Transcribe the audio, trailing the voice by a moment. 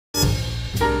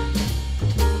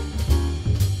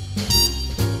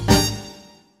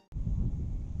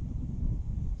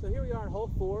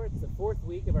hole 4. It's the 4th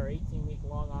week of our 18-week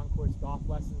long on-course golf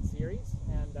lesson series,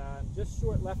 and I'm just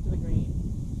short left of the green.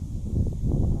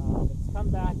 It's come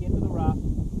back into the rough.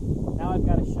 Now I've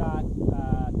got a shot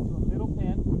to a middle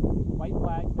pin, white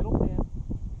flag, middle pin,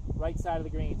 right side of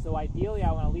the green. So ideally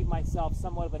I want to leave myself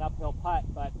somewhat of an uphill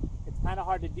putt, but it's kind of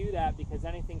hard to do that because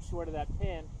anything short of that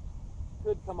pin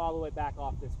could come all the way back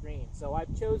off this green. So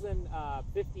I've chosen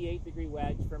 58-degree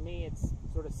wedge. For me, it's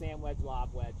sort of sand wedge, lob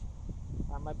wedge.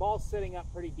 My ball's sitting up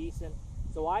pretty decent,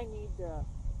 so I need to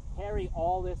carry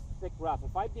all this thick rough.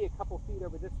 If I'd be a couple feet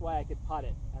over this way, I could putt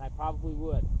it, and I probably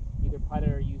would, either putt it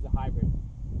or use a hybrid.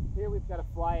 Here we've got to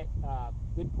fly it a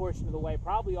good portion of the way,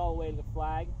 probably all the way to the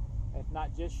flag, if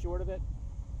not just short of it.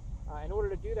 In order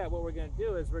to do that, what we're going to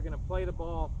do is we're going to play the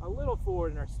ball a little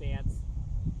forward in our stance.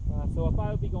 So if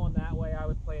I would be going that way, I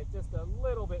would play it just a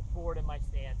little bit forward in my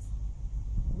stance.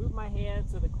 Move my hand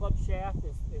so the club shaft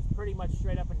is pretty much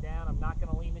straight up and down. I'm not going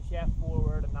to lean the shaft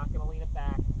forward. I'm not going to lean it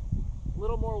back. A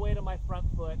little more weight on my front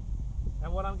foot.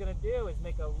 And what I'm going to do is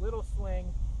make a little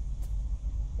swing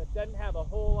that doesn't have a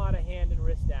whole lot of hand and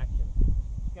wrist action.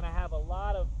 It's going to have a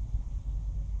lot of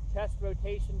chest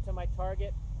rotation to my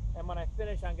target. And when I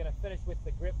finish, I'm going to finish with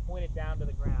the grip pointed down to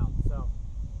the ground. So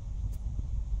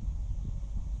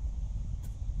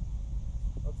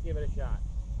let's give it a shot.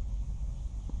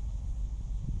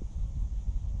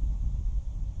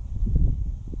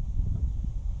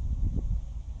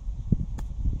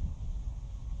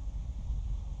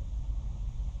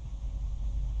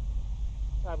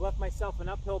 I've left myself an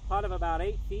uphill putt of about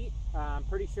 8 feet. I'm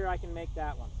pretty sure I can make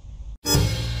that one.